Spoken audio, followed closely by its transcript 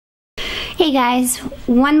Hey guys,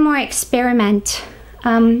 one more experiment.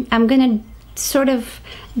 I'm gonna sort of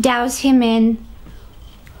douse him in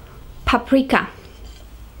paprika.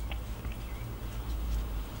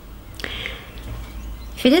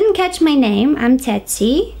 If you didn't catch my name, I'm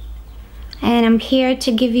Tsetsi, and I'm here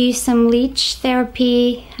to give you some leech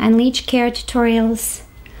therapy and leech care tutorials.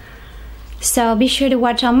 So be sure to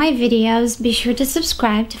watch all my videos, be sure to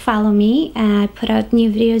subscribe to follow me. I put out new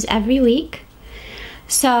videos every week.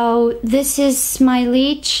 So this is my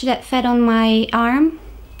leech that fed on my arm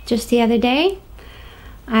just the other day.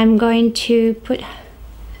 I'm going to put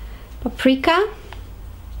paprika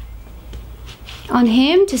on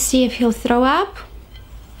him to see if he'll throw up.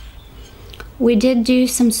 We did do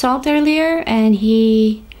some salt earlier and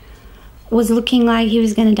he was looking like he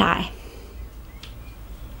was gonna die.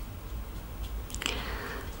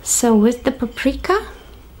 So with the paprika,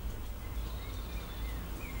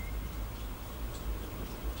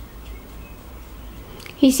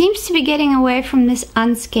 he seems to be getting away from this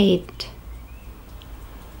unscathed.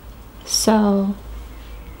 So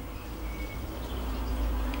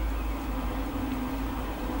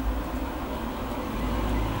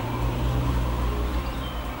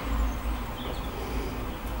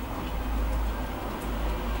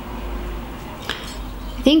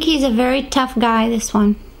I think he's a very tough guy, this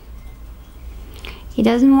one. He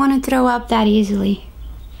doesn't want to throw up that easily.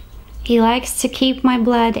 He likes to keep my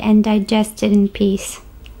blood and digest it in peace.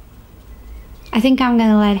 I think I'm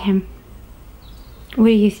gonna let him. What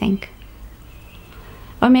do you think?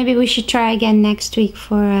 Or maybe we should try again next week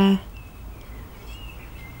to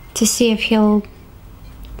see if he'll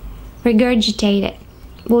regurgitate it.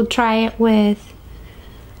 We'll try it with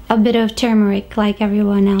a bit of turmeric like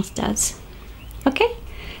everyone else does. Okay?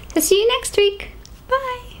 So see you next week.